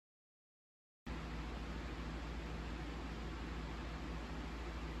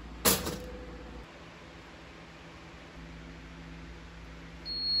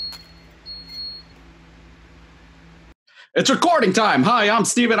It's recording time. Hi, I'm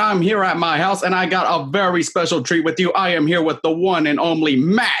Steven. I'm here at my house, and I got a very special treat with you. I am here with the one and only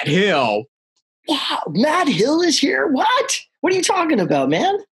Matt Hill. Wow, Matt Hill is here? What? What are you talking about,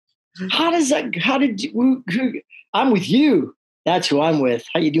 man? I'm with you. That's who I'm with.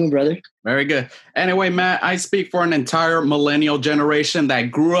 How you doing, brother? Very good. Anyway, Matt, I speak for an entire millennial generation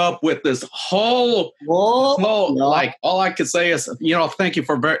that grew up with this whole like, all I could say is, thank you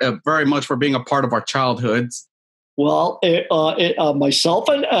for very much for being a part of our childhoods. Well, myself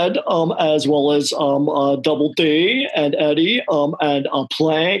and Ed, as well as Double D and Eddy, and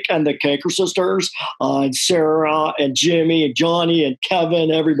Plank and the Kanker sisters, and Sarah and Jimmy and Johnny and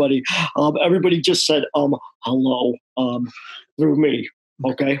Kevin, everybody. Everybody just said hello through me.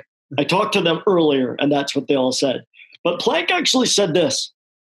 Okay, I talked to them earlier, and that's what they all said. But Plank actually said this.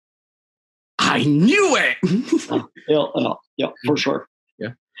 I knew it. Yeah, for sure.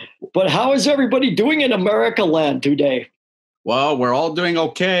 Yeah. But how is everybody doing in America land today? Well, we're all doing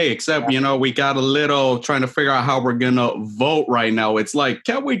okay, except, we got a little trying to figure out how we're going to vote right now. It's like,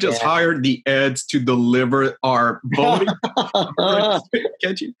 can't we just hire the Eds to deliver our voting?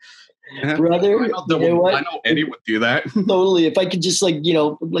 Can't you? Brother, I know Eddy would do that. Totally. If I could just like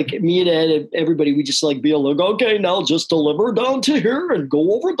me and Ed and everybody, we just like be able to go, okay, now just deliver down to here and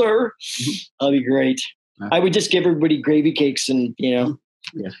go over there. That'd be great. I would just give everybody gravy cakes and,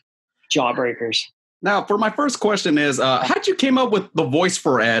 jawbreakers. Now, for my first question is, how'd you came up with the voice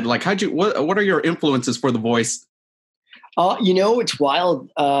for Ed? Like, what are your influences for the voice? It's wild.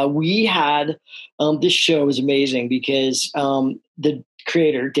 We had, this show is amazing because the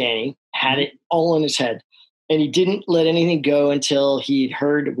creator, Danny, had it all in his head. And he didn't let anything go until he'd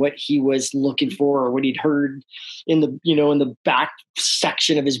heard what he was looking for or what he'd heard in the back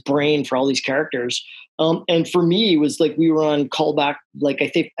section of his brain for all these characters. And for me, it was like we were on callback, like I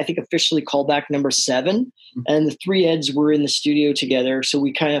think officially callback number 7, and the 3 Eds were in the studio together. So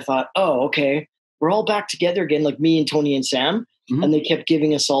we kind of thought, oh, okay, we're all back together again, like me and Tony and Sam. Mm-hmm. And they kept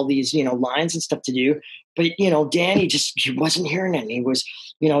giving us all these, lines and stuff to do. But, Danny he wasn't hearing it. And he was,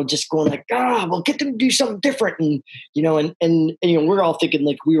 just going like, we'll get them to do something different. And, and we're all thinking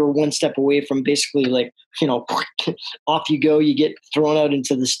like we were one step away from basically like, off you go, you get thrown out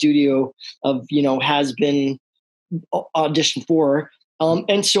into the studio of, has been auditioned for.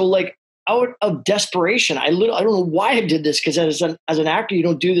 And so like out of desperation, I don't know why I did this. Cause as an actor, you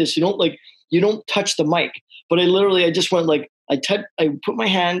don't do this. You don't touch the mic, but I just went like, I put my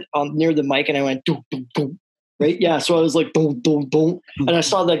hand near the mic and I went, doo, doo, doo, right? Yeah. So I was like, boom, boom, boom. And I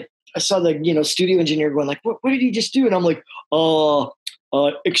saw the studio engineer going like, what did he just do? And I'm like,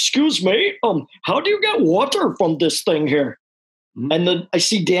 excuse me. How do you get water from this thing here? Mm-hmm. And then I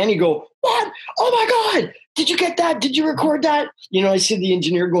see Danny go, what? Oh my God. Did you get that? Did you record that? I see the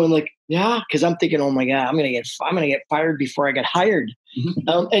engineer going like, yeah. Cause I'm thinking, oh my God, I'm going to get fired before I get hired.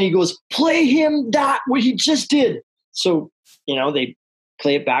 Mm-hmm. And he goes, play him what he just did. So, they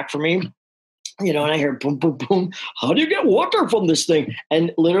play it back for me, and I hear boom, boom, boom. How do you get water from this thing?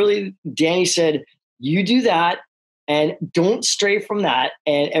 And literally Danny said, you do that and don't stray from that.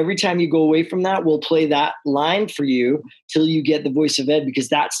 And every time you go away from that, we'll play that line for you till you get the voice of Ed, because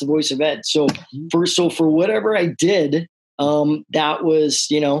that's the voice of Ed. So for whatever I did, that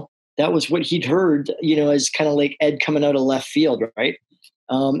was what he'd heard, as kind of like Ed coming out of left field. Right.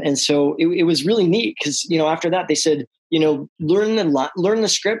 And so it was really neat because, after that they said, learn the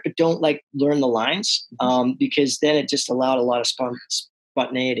script, but don't like learn the lines, because then it just allowed a lot of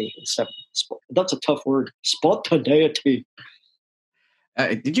spontaneity and stuff. That's a tough word, spontaneity.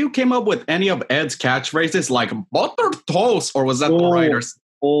 Did you came up with any of Ed's catchphrases like butter toast, or was that the writers?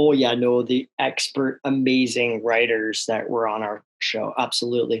 Oh yeah, no, the expert, amazing writers that were on our show.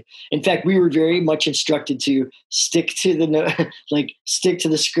 Absolutely. In fact, we were very much instructed to stick to stick to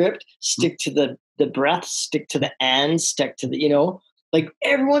the script, stick to the breath, stick to the ends, stick to the, like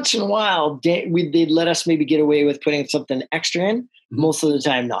every once in a while, they'd let us maybe get away with putting something extra in. Mm-hmm. Most of the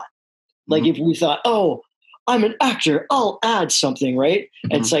time, not. Like if we thought, oh, I'm an actor, I'll add something, right?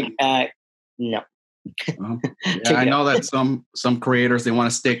 Mm-hmm. It's like, no. Yeah, I know that some creators, they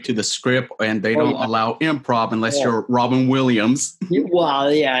want to stick to the script and they don't allow improv unless you're Robin Williams.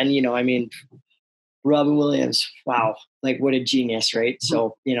 Well, yeah, and Robin Williams, wow, like what a genius, right? Mm-hmm.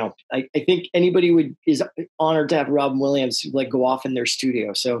 So I think anybody is honored to have Robin Williams like go off in their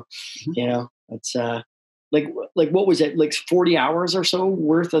studio. So it's like what was it, like 40 hours or so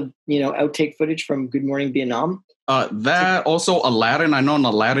worth of outtake footage from Good Morning Vietnam? That also Aladdin. I know in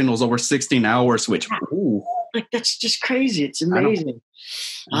Aladdin was over 16 hours, which like that's just crazy. It's amazing.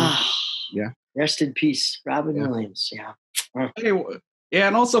 Yeah. Rest in peace, Robin Williams. Yeah. Hey, Yeah,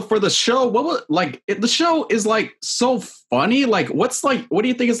 and also for the show, what was like the show is like so funny. Like, what do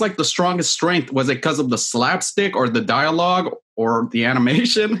you think is like the strongest strength? Was it because of the slapstick or the dialogue or the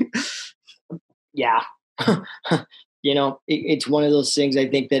animation? Yeah. It's one of those things. I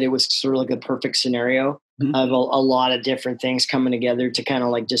think that it was sort of like a perfect scenario Mhm. of a lot of different things coming together to kind of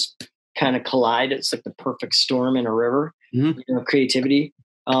like just kind of collide. It's like the perfect storm in a river, Mhm. creativity.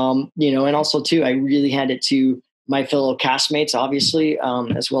 And also too, I really hand it to my fellow castmates, obviously,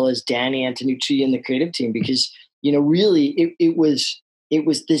 as well as Danny Antonucci and the creative team, because really it was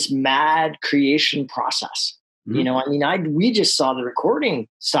this mad creation process. Mhm. I mean, we just saw the recording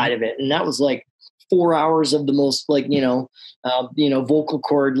side of it, and that was like 4 hours of the most like vocal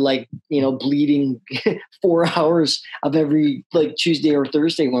cord like bleeding 4 hours of every like Tuesday or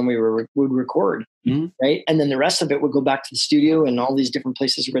Thursday when would record, Mhm. right? And then the rest of it would go back to the studio and all these different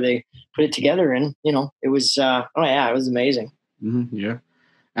places where they put it together, and it was it was amazing. Mhm. Yeah.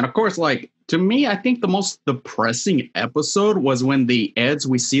 And of course, like to me, I think the most depressing episode was when the Eds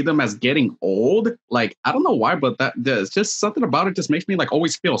we see them as getting old. Like I don't know why, but there's just something about it just makes me like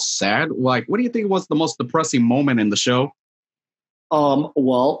always feel sad. Like, what do you think was the most depressing moment in the show?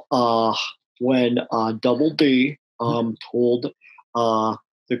 Well, when Double D told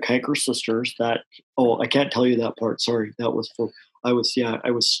the Kanker sisters that, oh, I can't tell you that part. Sorry, that was for I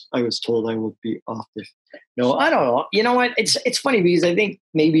was told I will be off the. No, I don't know. You know what? It's funny because I think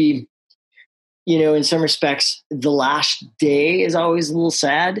maybe in some respects the last day is always a little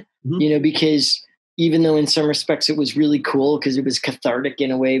sad. Mhm. Because even though in some respects it was really cool because it was cathartic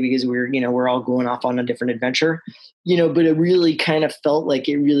in a way because we're all going off on a different adventure, but it really kind of felt like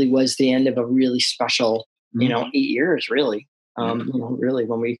it really was the end of a really special, Mhm. 8 years really, Yeah. really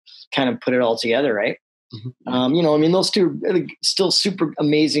when we kind of put it all together, right? Mhm. Yeah. I mean, those two are still super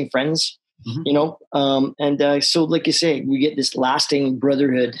amazing friends, Mhm. and so like you say, we get this lasting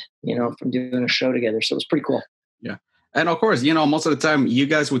brotherhood, from doing a show together. So it was pretty cool. Yeah. And of course, most of the time you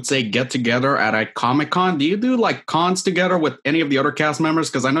guys would say get together at a Comic Con. Do you do like cons together with any of the other cast members?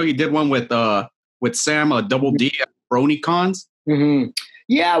 Because I know you did one with Sam, Double D at Brony Cons. Mm-hmm.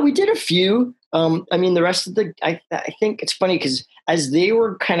 Yeah, we did a few. I mean, the rest of I think it's funny because as they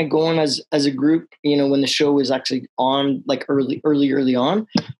were kind of going as a group, when the show was actually on, like early on,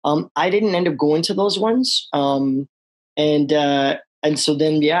 I didn't end up going to those ones. And so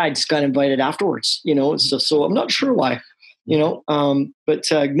then, yeah, I just got invited afterwards. So I'm not sure why. But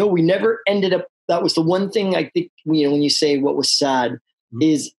no, we never ended up. That was the one thing I think. When you say what was sad, Mhm.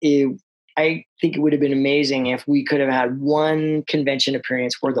 is I think it would have been amazing if we could have had one convention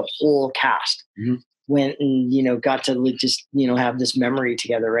appearance where the whole cast Mhm. went and got to just have this memory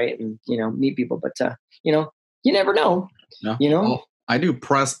together, right? And meet people. But you never know. Yeah. You know. Well, I do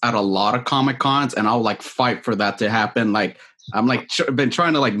press at a lot of Comic Cons, and I'll like fight for that to happen. Like I'm like been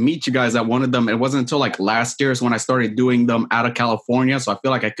trying to like meet you guys at one of them. It wasn't until like last year's when I started doing them out of California, so I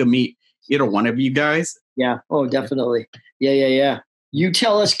feel like I could meet either one of you guys. Yeah. Oh, definitely. Yeah. You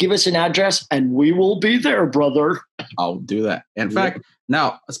tell us, give us an address, and we will be there, brother. I'll do that. In Yeah. fact,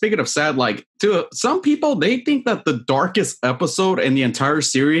 now speaking of sad, like to some people, they think that the darkest episode in the entire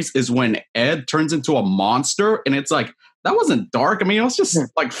series is when Ed turns into a monster, and it's like that wasn't dark. I mean, it was just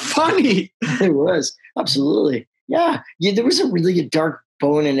like funny. It was absolutely. Yeah. There wasn't really a dark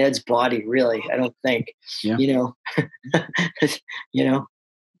bone in Ed's body, really. I don't think. Yeah. You know. you know.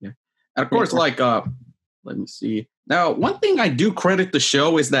 Yeah. And of course, like let me see. Now, one thing I do credit the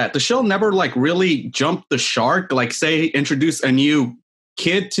show is that the show never like really jumped the shark, like say introduce a new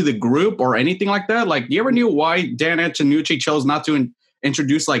kid to the group or anything like that. Like, you ever knew why Dan Antonucci chose not to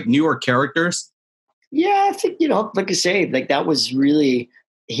introduce like newer characters? Yeah, I think, like I say, like that was really,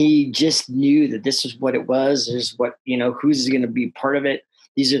 he just knew that this is what it was. There's what, who's going to be part of it.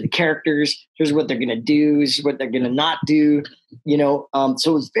 These are the characters. Here's what they're going to do. This is what they're going to not do. So it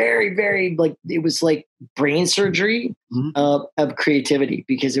was very, very like, it was like brain surgery Mhm. of creativity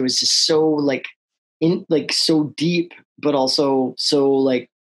because it was just so like so deep, but also so like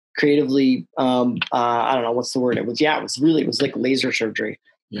creatively, I don't know what's the word. It was like laser surgery.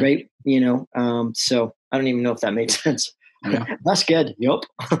 Yeah. Right. So I don't even know if that made sense. Yeah. That's good. Yep.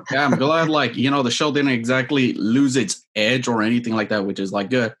 Yeah, I'm glad, like, the show didn't exactly lose its edge or anything like that, which is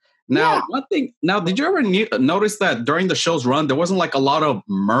like good. Now, Yeah. one thing, did you ever notice that during the show's run, there wasn't like a lot of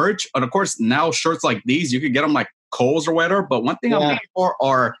merch? And of course, now shirts like these, you could get them like Kohl's or whatever. But one thing I'm Yeah. looking for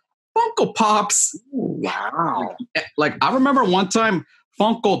are Funko Pops. Wow. Like, I remember one time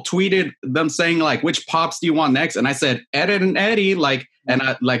Funko tweeted them saying, like, which Pops do you want next? And I said, Eddy and Eddy, like, and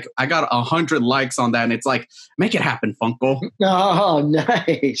I got 100 likes on that. And it's like, make it happen, Funko. Oh,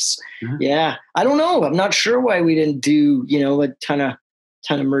 nice. Mhm. Yeah. I don't know. I'm not sure why we didn't do, a ton of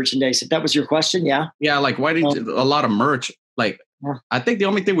ton of merchandise. If that was your question, yeah. Yeah, like why did a lot of merch? Like, I think the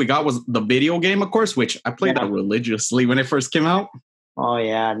only thing we got was the video game, of course, which I played that religiously when it first came out. Oh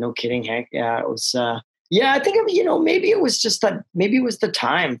yeah, no kidding, Hank. Yeah, it was. Yeah, I think maybe it was just that. Maybe it was the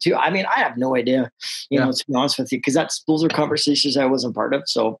time too. I mean, I have no idea. To be honest with you, because those are conversations I wasn't part of.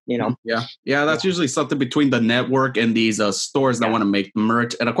 So Yeah, that's usually something between the network and these stores that want to make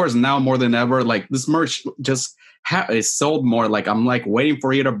merch. And of course, now more than ever, like this merch just is sold more. Like I'm like waiting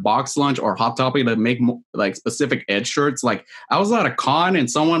for either Box Lunch or Hot Topic to make like specific Ed shirts. Like I was at a con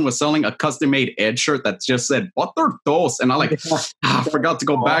and someone was selling a custom made Ed shirt that just said "Butter Toast," and I I forgot to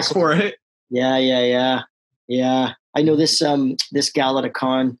go back for it. Yeah. I know this gal at a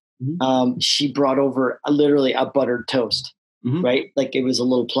con. She brought over literally a buttered toast, right? Like it was a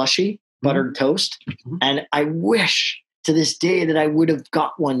little plushie buttered toast, and I wish to this day that I would have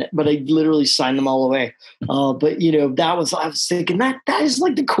got one, but I literally signed them all away. But I was thinking that is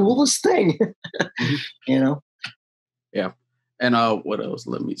like the coolest thing, Yeah. And what else?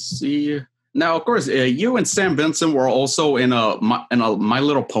 Let me see. Now, of course, you and Sam Vincent were also in a My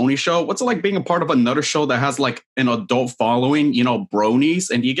Little Pony show. What's it like being a part of another show that has like an adult following, bronies?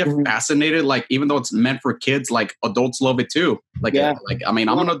 And you get fascinated, like even though it's meant for kids, like adults love it too. Like, I mean,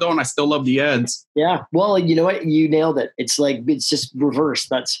 I'm an adult and I still love the Eds. Yeah. Well, you know what? You nailed it. It's like, it's just reverse.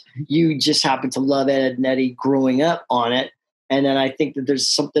 You just happen to love Ed and Eddy growing up on it. And then I think that there's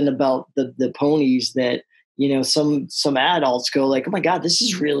something about the ponies that, some adults go like, oh my God, this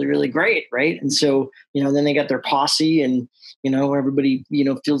is really, really great. Right. And so, then they got their posse and, everybody,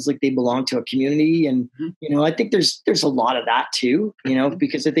 feels like they belong to a community. And, I think there's a lot of that too,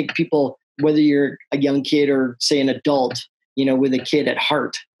 because I think people, whether you're a young kid or say an adult, with a kid at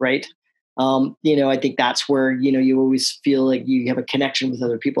heart, right. I think that's where, you always feel like you have a connection with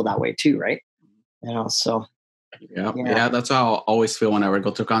other people that way too. Right. So. Yeah, that's how I always feel whenever I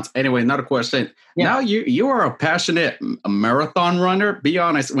go to cons. Anyway, another question. Now you are a passionate marathon runner. Be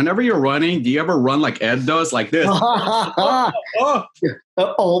honest, whenever you're running, do you ever run like Ed does, like this? All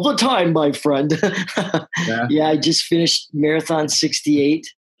the time, my friend. I just finished Marathon 68.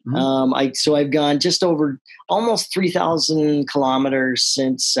 I've gone just over almost 3,000 kilometers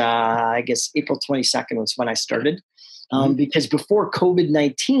since I guess April 22nd was when I started. Because before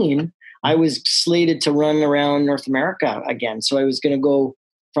COVID-19, I was slated to run around North America again. So I was going to go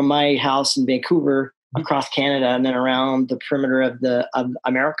from my house in Vancouver across Canada and then around the perimeter of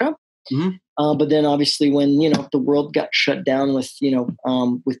America. But then obviously when, the world got shut down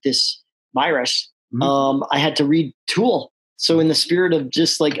with this virus, I had to retool. So in the spirit of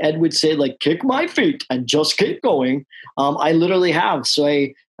just like Ed would say, like, kick my feet and just keep going. I literally have. So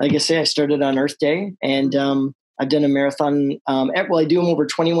I started on Earth Day and, I've done a marathon. I do them over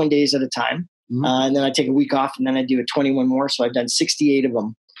 21 days at a time. And then I take a week off and then I do a 21 more. So I've done 68 of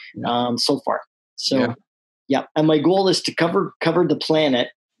them so far. So, And my goal is to cover the planet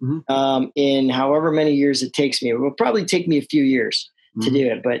in however many years it takes me. It will probably take me a few years to do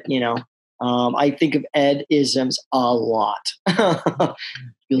it. But, I think of Ed-isms a lot.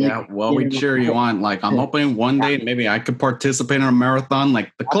 We cheer you on. Like, I'm hoping one day maybe I could participate in a marathon.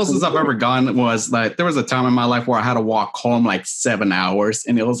 Like, the closest I've ever gone was like, there was a time in my life where I had to walk home like 7 hours,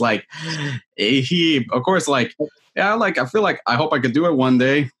 and it was like a heap. Of course, like, I feel like I hope I could do it one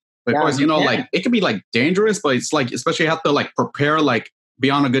day. But of course, like, it could be like dangerous, but it's like, especially you have to like prepare, like,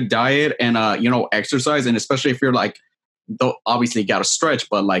 be on a good diet and, exercise. And especially if you're like, obviously you got to stretch,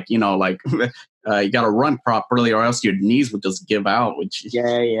 but like, you got to run properly or else your knees would just give out.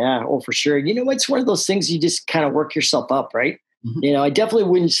 Oh, for sure. It's one of those things you just kind of work yourself up, right? I definitely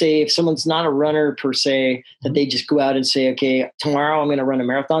wouldn't say if someone's not a runner per se that they just go out and say, okay, tomorrow I'm going to run a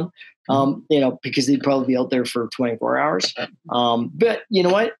marathon, because they'd probably be out there for 24 hours. But you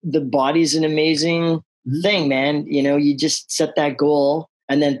know what? The body's an amazing thing, man. You just set that goal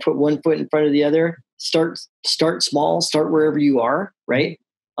and then put one foot in front of the other. Start small, start wherever you are, right?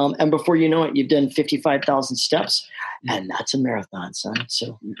 And before you know it, you've done 55,000 steps, and that's a marathon, son.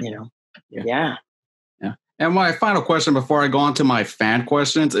 So, Yeah. And my final question before I go on to my fan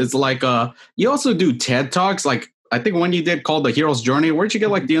questions is like, you also do TED Talks. Like, I think when you did called The Hero's Journey, where'd you get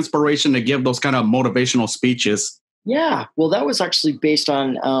like the inspiration to give those kind of motivational speeches? Yeah, well, that was actually based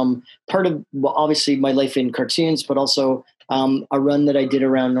on part of, obviously, my life in cartoons, but also a run that I did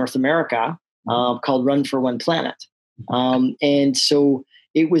around North America called Run for One Planet. And so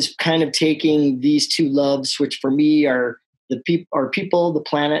it was kind of taking these two loves, which for me are people, the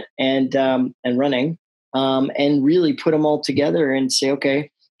planet, and running, and really put them all together and say, okay,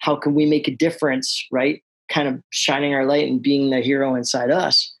 how can we make a difference, right? Kind of shining our light and being the hero inside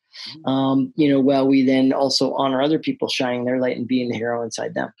us. while we then also honor other people shining their light and being the hero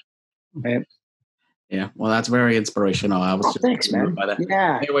inside them. Right. Yeah, well, that's very inspirational. I was just thanks, man. by that.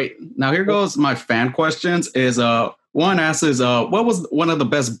 Yeah. Anyway, now here goes my fan questions. Is one asks what was one of the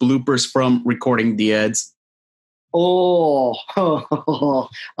best bloopers from recording the Eds? Oh,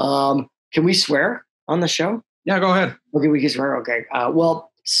 can we swear on the show? Yeah, go ahead. Okay, we can swear. Okay.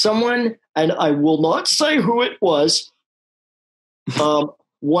 Well, someone, and I will not say who it was.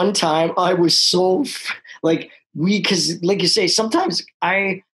 One time I was so because like you say, sometimes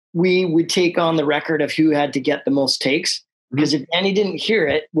we would take on the record of who had to get the most takes, because if Danny didn't hear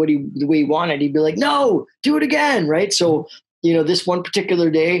it the way he wanted, he'd be like, no, do it again. Right. So, this one particular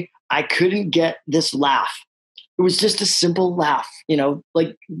day, I couldn't get this laugh. It was just a simple laugh,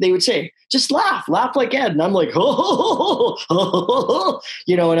 like they would say, just laugh like Ed. And I'm like, and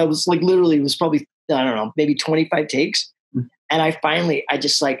I was like, literally, it was probably, I don't know, maybe 25 takes. And I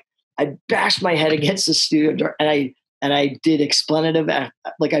bashed my head against the studio door, and I did explanative.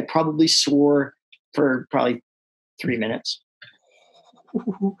 Like I probably swore for probably 3 minutes.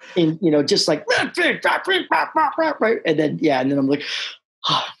 And, just like, right. And then I'm like,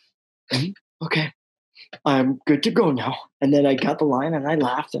 okay, I'm good to go now. And then I got the line and I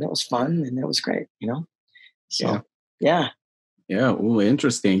laughed and it was fun and it was great, So, yeah. Yeah, ooh,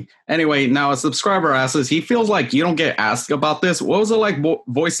 interesting. Anyway, now a subscriber asks, he feels like you don't get asked about this. What was it like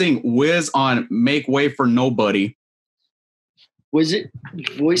voicing Wiz on Make Way for Nobody? Was it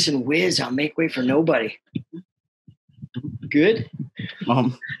voicing Wiz on Make Way for Nobody? Good?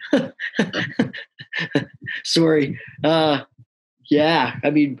 Sorry. Yeah, I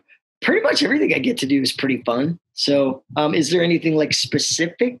mean, pretty much everything I get to do is pretty fun. So is there anything like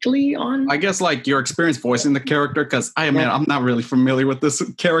specifically on? I guess like your experience voicing the character, because I'm not really familiar with this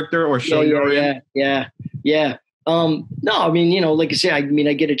character or show you're in. Yeah. No, I mean, like I say, I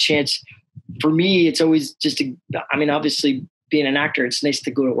get a chance. For me, it's always obviously being an actor, it's nice to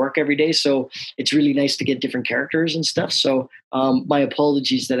go to work every day. So it's really nice to get different characters and stuff. So my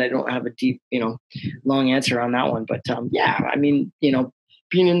apologies that I don't have a deep, long answer on that one. But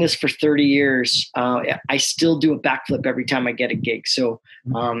being in this for 30 years, I still do a backflip every time I get a gig. So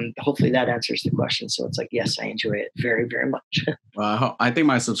hopefully that answers the question. So it's like, yes, I enjoy it very, very much. I think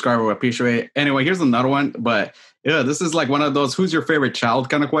my subscriber will appreciate it. Anyway, here's another one. But yeah, this is like one of those who's your favorite child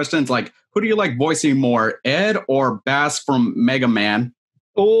kind of questions. Like, who do you like voicing more, Ed or Bass from Mega Man?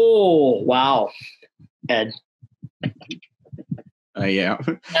 Oh, wow. Ed. Yeah.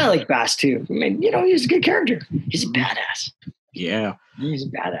 I like Bass too. I mean, he's a good character. He's a badass. Yeah. He's a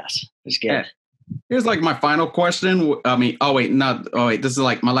badass. He's good. Yeah. Here's like my final question. This is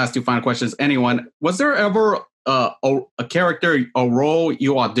like my last two final questions. Was there ever a character, a role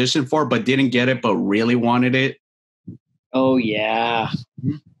you auditioned for but didn't get it but really wanted it? Oh, yeah.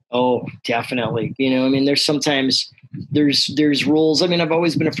 Oh, definitely. There's sometimes there's roles. I've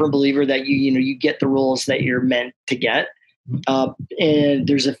always been a firm believer that you get the roles that you're meant to get. And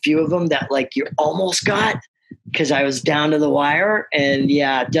there's a few of them that like you almost got, because I was down to the wire. And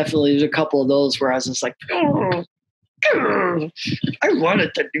yeah, definitely there's a couple of those where I was just like, I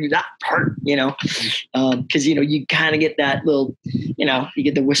wanted to do that part, because, you kind of get that little, you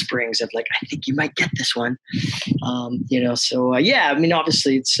get the whisperings of like, I think you might get this one, so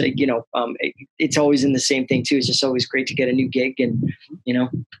obviously it's like, it's always in the same thing too. It's just always great to get a new gig and,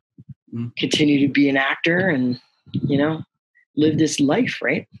 continue to be an actor and, live this life,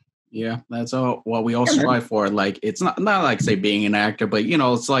 right? Yeah, that's what we all strive for. Like, it's not like say being an actor, but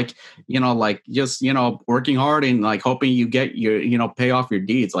it's like, like just, working hard and like hoping you get your, pay off your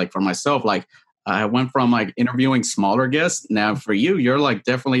deeds. Like for myself, like I went from like interviewing smaller guests. Now for you, you're like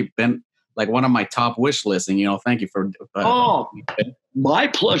definitely been like one of my top wish lists. And, thank you for. My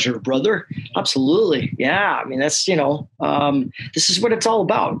pleasure, brother. Absolutely. Yeah. I mean, that's, this is what it's all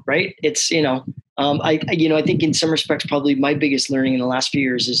about, right? It's, I think in some respects, probably my biggest learning in the last few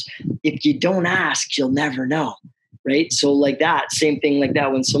years is if you don't ask, you'll never know. Right. So like that, same thing like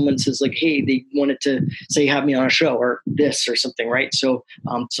that, when someone says like, hey, they wanted to say, have me on a show or this or something. Right. So,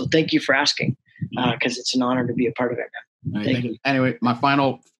 so thank you for asking, because it's an honor to be a part of it. Thank you. Anyway, my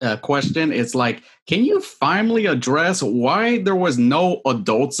final question is like, can you finally address why there was no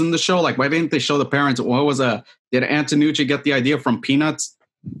adults in the show? Like, why didn't they show the parents? Did Antonucci get the idea from Peanuts?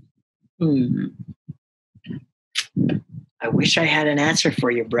 I wish I had an answer for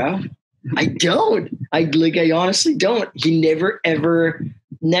you, bro. I don't. I honestly don't. He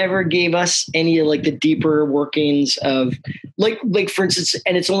never gave us any of like the deeper workings of like for instance,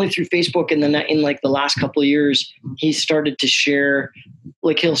 and it's only through Facebook. And then in like the last couple of years, he started to share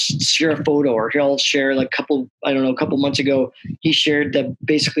like he'll share a photo, or he'll share like a couple months ago, he shared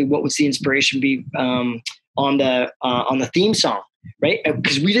basically what was the inspiration be on the theme song, right?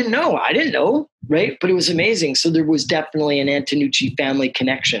 Because we didn't know, I didn't know, right? But it was amazing. So there was definitely an Antonucci family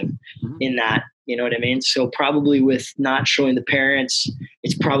connection in that. You know what I mean? So probably with not showing the parents,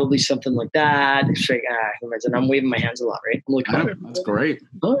 it's probably something like that. It's like, and I'm waving my hands a lot, right? I'm like, that's great.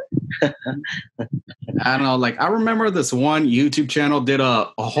 I don't know. Like, I remember this one YouTube channel did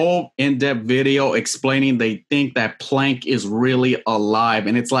a whole in-depth video explaining they think that Planck is really alive.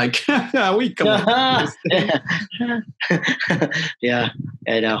 And it's like, we come up with this thing. Yeah,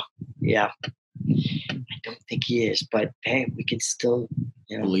 I know. Yeah. I don't think he is, but hey, we can still,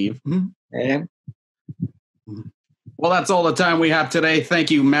 believe. Yeah. Well, that's all the time we have today. Thank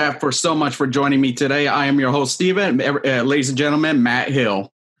you, Matt, for so much for joining me today. I am your host, Steven. Ladies and gentlemen, Matt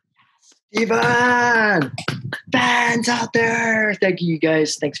Hill. Steven! Fans out there! Thank you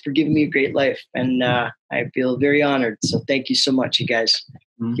guys. Thanks for giving me a great life. And I feel very honored. So thank you so much, you guys.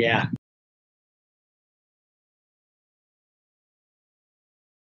 Yeah.